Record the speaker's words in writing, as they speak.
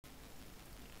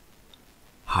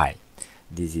Hi,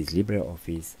 this is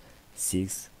LibreOffice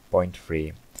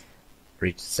 6.3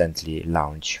 recently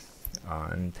launched,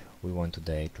 and we want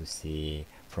today to see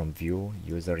from view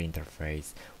user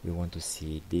interface. We want to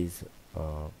see these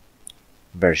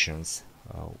versions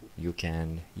you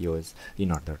can use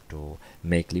in order to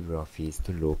make LibreOffice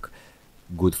to look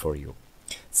good for you.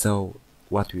 So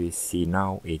what we see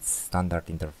now is standard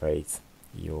interface.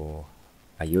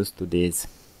 I used to this,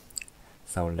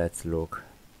 so let's look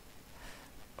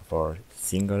for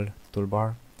single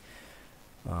toolbar.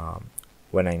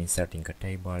 When I'm inserting a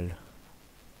table,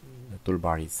 the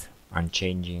toolbar is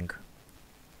unchanging,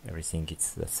 everything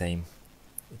is the same.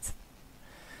 It's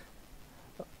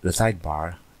the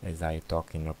sidebar, as I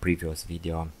talked in a previous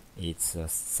video. It's a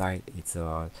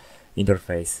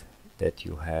interface that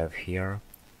you have here.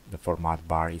 The format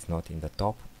bar is not in the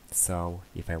top, so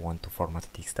if I want to format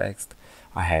this text,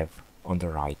 I have on the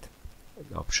right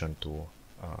the option to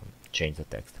change the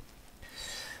text.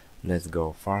 Let's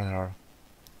go further.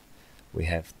 We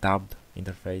have tabbed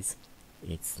interface.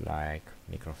 It's like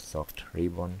Microsoft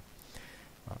ribbon.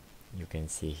 You can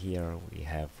see here we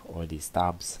have all these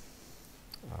tabs.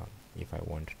 If I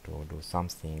want to do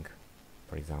something,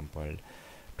 for example,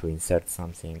 to insert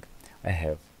something, I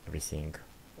have everything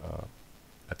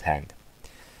at hand.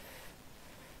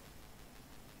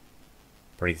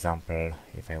 For example,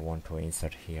 if I want to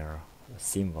insert here a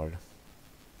symbol,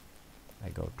 I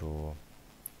go to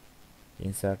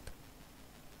insert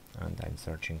and I'm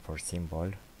searching for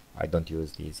symbol. I don't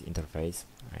use this interface,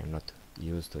 I'm not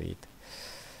used to it.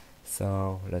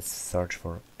 So let's search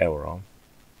for euro.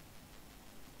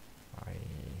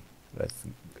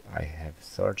 I have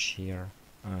search here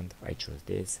and I choose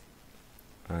this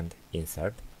and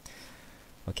insert.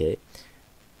 Okay,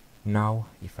 now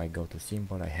if I go to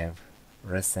symbol, I have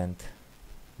recent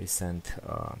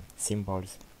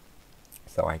symbols,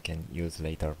 so I can use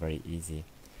later very easy.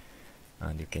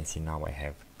 And you can see now I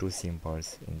have two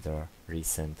symbols in the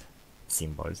recent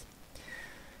symbols.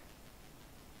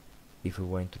 If we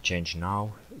want to change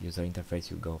now user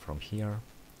interface, you go from here.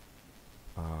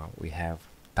 We have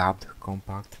tabbed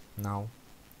compact now.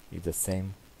 It's the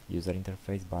same user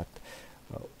interface, but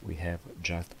we have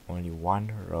just only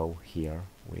one row here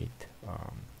with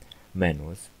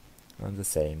menus, and the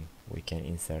same we can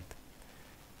insert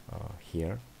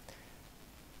here.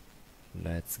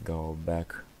 Let's go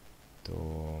back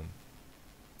to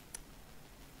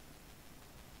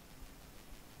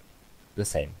the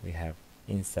same. We have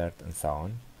insert and so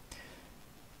on.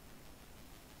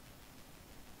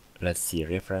 Let's see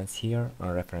reference here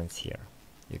and reference here.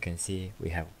 You can see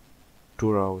we have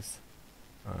two rows,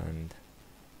 and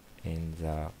in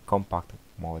the compact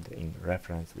mode in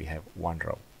reference we have one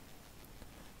row,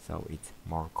 so it's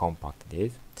more compact.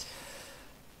 This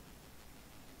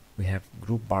we have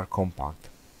group bar compact.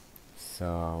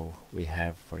 So we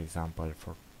have, for example,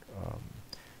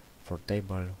 for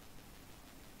table,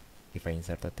 if I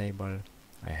insert a table,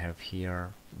 I have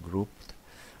here grouped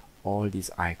all these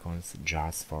icons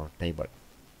just for table.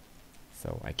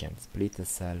 So I can split the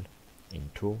cell in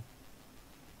two,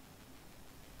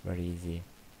 very easy.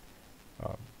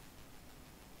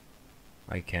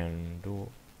 I can do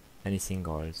anything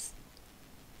else,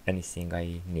 anything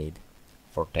I need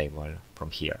for table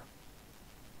from here.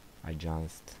 I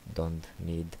just don't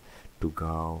need to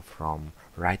go from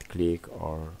right click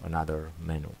or another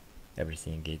menu.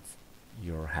 Everything is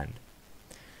your hand.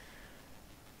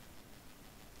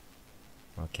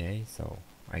 Okay, so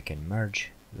I can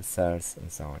merge the cells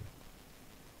and so on.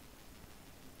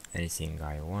 Anything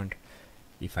I want.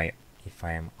 If I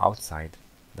am outside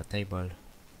the table,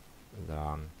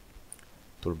 the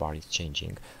toolbar is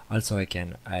changing. Also, I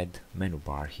can add menu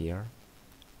bar here.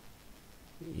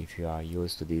 If you are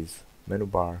used to this menu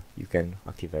bar, you can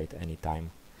activate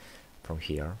anytime from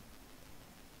here.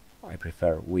 I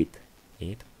prefer with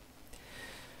it.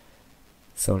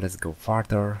 So let's go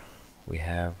further. We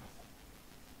have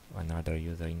another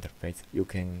user interface. You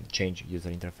can change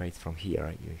user interface from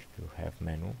here if you have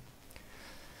menu.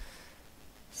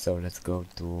 So let's go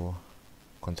to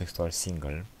contextual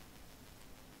single.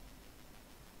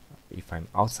 If I'm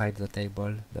outside the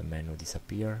table, the menu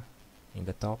disappears in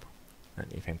the top,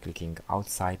 and if I'm clicking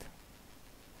outside,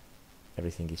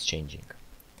 everything is changing.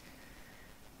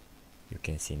 You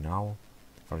can see now,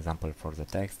 for example, for the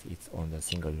text, it's on the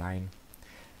single line,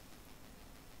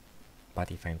 but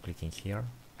if I'm clicking here,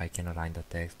 I can align the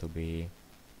text to be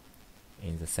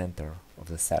in the center of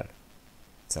the cell.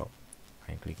 So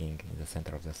I'm clicking in the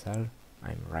center of the cell,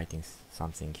 I'm writing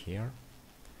something here.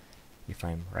 If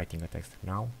I'm writing a text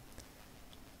now,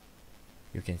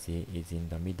 you can see it's in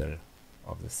the middle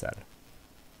of the cell.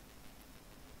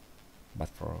 but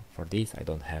for this I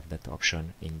don't have that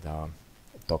option in the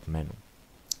top menu.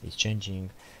 It's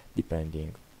changing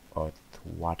depending on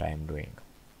what I am doing.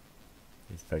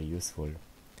 It's very useful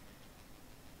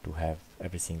to have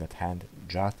everything at hand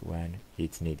just when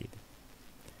it's needed.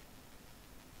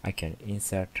 I can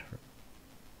insert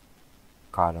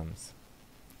columns,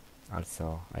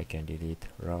 also I can delete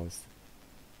rows,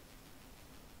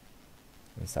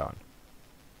 and so on.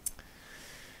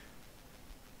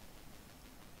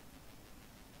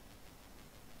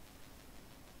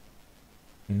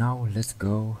 Now let's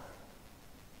go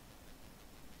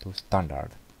to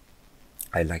standard.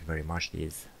 I like very much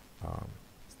this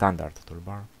standard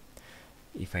toolbar.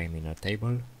 If I'm in a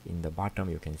table, in the bottom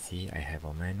you can see I have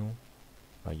a menu,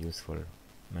 a useful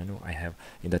menu. I have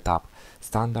in the top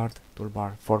standard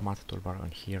toolbar, format toolbar,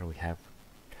 and here we have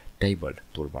table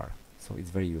toolbar. So it's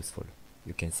very useful.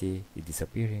 You can see it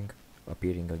disappearing,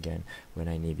 appearing again when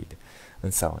I need it,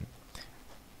 and so on.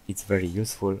 It's very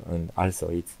useful, and also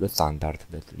it's the standard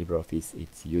that LibreOffice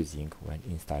is using when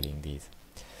installing this.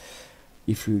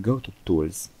 If you go to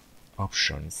Tools,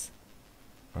 Options,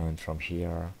 and from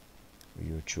here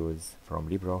you choose from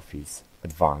LibreOffice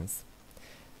Advanced,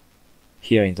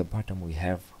 here in the bottom we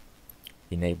have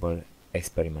Enable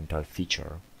Experimental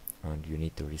Feature, and you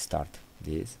need to restart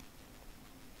this.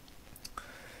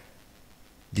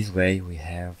 This way we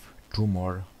have two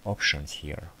more options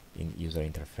here in user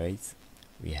interface.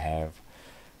 We have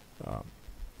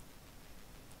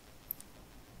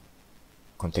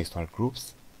contextual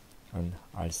groups and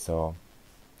also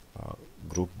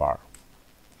group bar.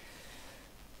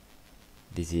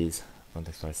 This is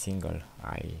contextual single.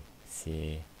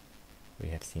 We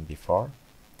have seen before.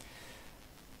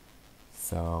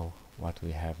 So what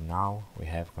we have now, we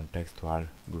have contextual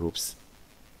groups.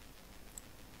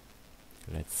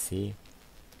 Let's see.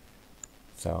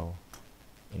 So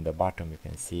in the bottom you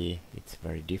can see it's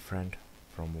very different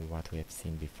from what we have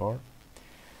seen before.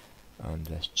 And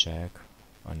let's check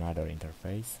another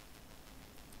interface,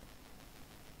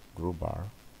 group bar.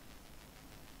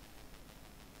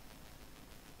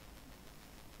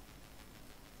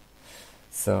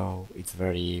 So it's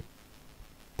very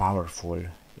powerful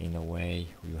in a way.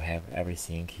 You have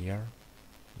everything here,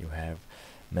 you have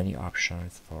many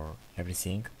options for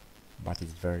everything, but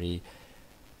it's very,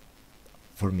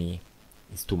 for me,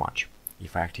 it's too much.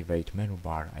 If I activate menu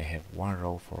bar, I have one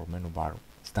row for menu bar,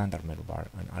 standard menu bar,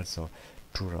 and also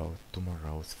two more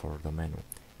rows for the menu.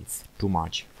 It's too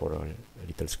much for a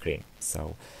little screen.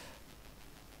 So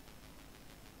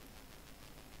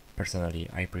personally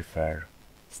I prefer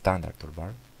standard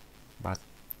toolbar, but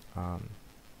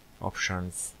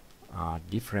options are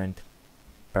different,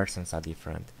 persons are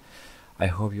different. I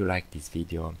hope you like this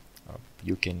video.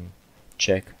 You can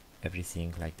check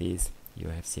everything like this you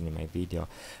have seen in my video.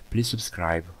 Please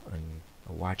subscribe and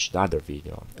watch the other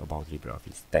video about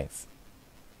LibreOffice. Thanks,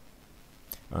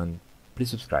 and please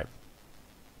subscribe.